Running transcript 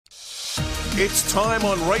It's time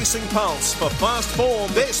on Racing Pulse for fast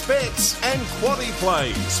form, best bets and quaddy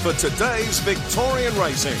plays for today's Victorian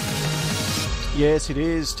racing. Yes, it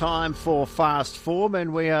is time for fast form,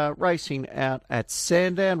 and we are racing out at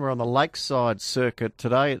Sandown. We're on the Lakeside circuit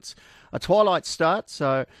today. It's a twilight start,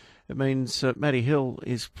 so it means Matty Hill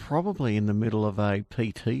is probably in the middle of a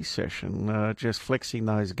PT session, just flexing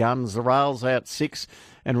those guns. The rail's out 6,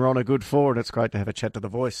 and we're on a good 4, and it's great to have a chat to the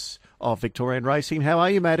voice of Victorian racing. How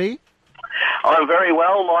are you, Matty? I'm very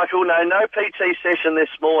well, Michael. No PT session this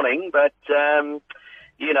morning, but, I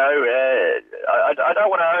don't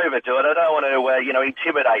want to overdo it. I don't want to,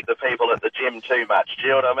 intimidate the people at the gym too much. Do you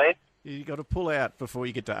know what I mean? You've got to pull out before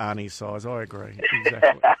you get to Arnie's size. I agree.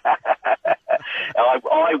 Exactly.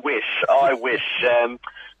 I wish.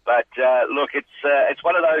 But look, it's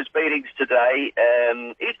one of those meetings today.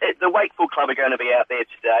 The Wakeful Club are going to be out there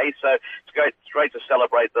today, so it's great to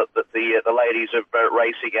celebrate the ladies of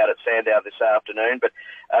racing out at Sandown this afternoon. But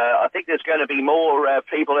I think there's going to be more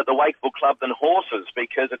people at the Wakeful Club than horses,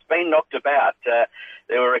 because it's been knocked about.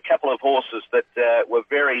 There were a couple of horses that were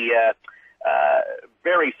very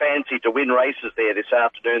fancied to win races there this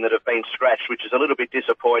afternoon that have been scratched, which is a little bit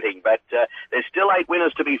disappointing. But there's still 8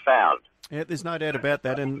 winners to be found. Yeah, there's no doubt about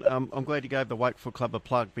that, and I'm glad you gave the Wakeful Club a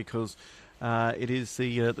plug, because it is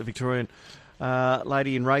the Victorian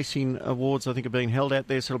Lady in Racing Awards, I think, are being held out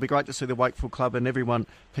there, so it'll be great to see the Wakeful Club and everyone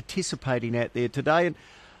participating out there today. And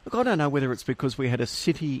look, I don't know whether it's because we had a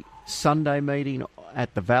City Sunday meeting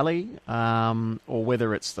at the Valley, or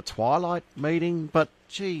whether it's the Twilight meeting, but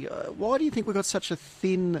gee, why do you think we've got such a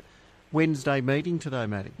thin Wednesday meeting today,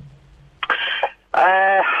 Matty?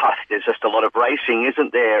 There's just a lot of racing,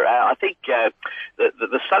 isn't there? I think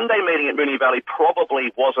the Sunday meeting at Moonee Valley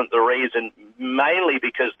probably wasn't the reason, mainly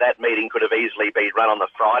because that meeting could have easily been run on the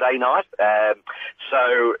Friday night.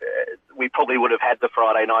 So we probably would have had the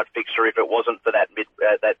Friday night fixture if it wasn't for that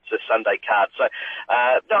Sunday card. So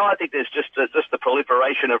no, I think there's just the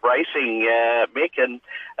proliferation of racing, Mick,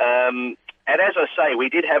 and as I say, we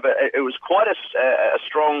did have it was quite a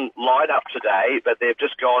strong lineup today, but they've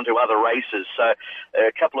just gone to other races. So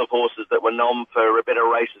a couple of horses that were nom for a better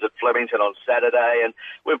races at Flemington on Saturday, and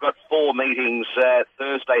we've got 4 meetings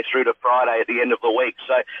Thursday through to Friday at the end of the week.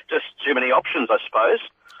 So just too many options, I suppose.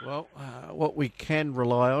 Well, what we can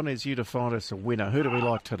rely on is you to find us a winner. Who do we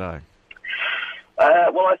like today?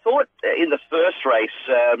 Well, I thought in the first race,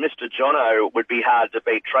 Mr. Jono would be hard to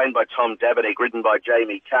beat, trained by Tom Dabney, ridden by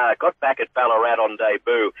Jamie Carr. Got back at Ballarat on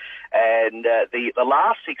debut, and the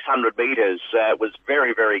last 600 metres was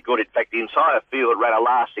very, very good. In fact, the entire field ran a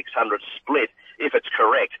last 600 split, if it's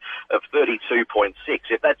correct, of 32.6.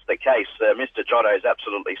 If that's the case, Mr. Jono has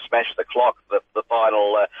absolutely smashed the clock, the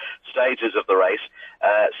final stages of the race.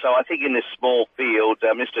 So I think in this small field,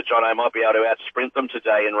 Mr. Jono might be able to out-sprint them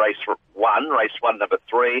today in race 1, number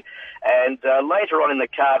 3. And later on in the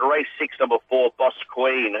card, race 6, number 4, Boss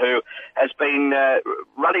Queen, who has been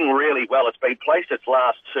running really well. It's been placed its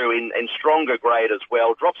last 2 in stronger grade as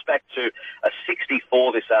well. Drops back to a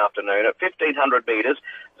 64 this afternoon. At 1,500 metres,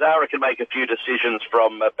 Zara can make a few decisions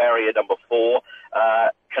from barrier number 4.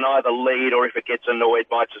 Can either lead, or if it gets annoyed,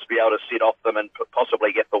 might just be able to sit off them and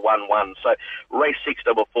possibly get the 1-1. So race 6,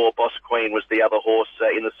 number 4, Boss Queen, was the other horse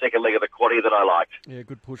in the second leg of the quaddie that I liked. Yeah,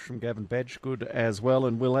 good push from Gavin Badge, good as well.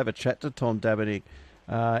 And we'll have a chat to Tom Dabney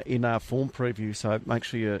in our form preview, so make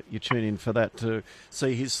sure you tune in for that to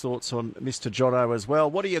see his thoughts on Mr. Jono as well.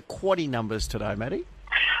 What are your quaddie numbers today, Matty?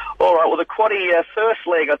 All right, well, the quaddie first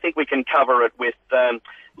leg, I think we can cover it with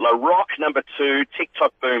La Rock, number 2,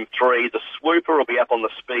 TikTok Boom 3. The Swooper will be up on the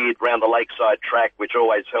speed round the Lakeside track, which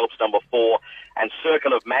always helps, number 4. And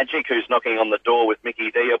Circle of Magic, who's knocking on the door with Mickey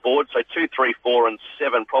D aboard. So 2, 3, 4 and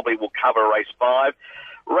 7 probably will cover race 5.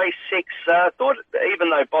 Race 6, thought even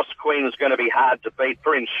though Boss Queen was going to be hard to beat,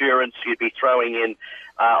 for insurance, you'd be throwing in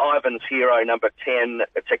Ivan's Hero, number 10,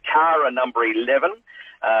 Takara, number 11.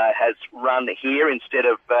 Has run here instead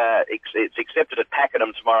of, it's accepted at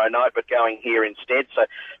Pakenham tomorrow night, but going here instead. So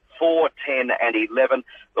 4, 10 and 11.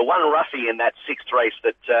 The one roughie in that 6th race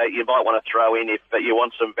that you might want to throw in if you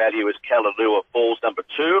want some value is Kalalua Falls, number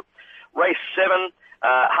 2. Race 7,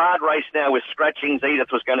 hard race now with scratchings.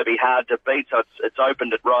 Edith was going to be hard to beat, so it's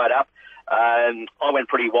opened it right up. I went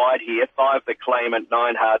pretty wide here. 5, The Claimant,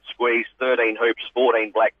 9, Hard Squeeze, 13, Hoops,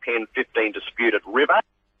 14, Black Pen, 15, Disputed River.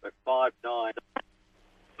 So 5, 9...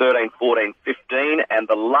 13, 14, 15, and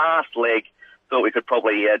the last leg, thought we could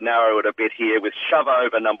probably narrow it a bit here with Shove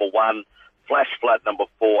Over, number 1, Flash Flood, number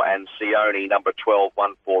 4, and Sione, number 12,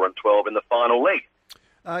 1, 4, and 12 in the final leg.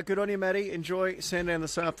 Good on you, Matty. Enjoy Sandown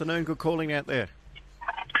this afternoon. Good calling out there.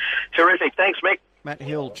 Terrific. Thanks, Mick. Matt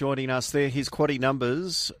Hill joining us there. His quaddie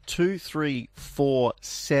numbers 2, 3, 4,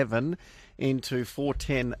 7 into 4,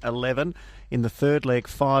 10, 11. In the third leg,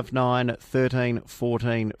 5, 9, 13,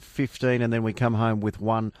 14, 15. And then we come home with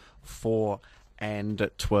 1, 4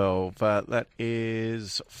 and 12. That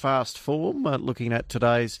is fast form. Looking at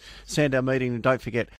today's Sandown meeting. And don't forget,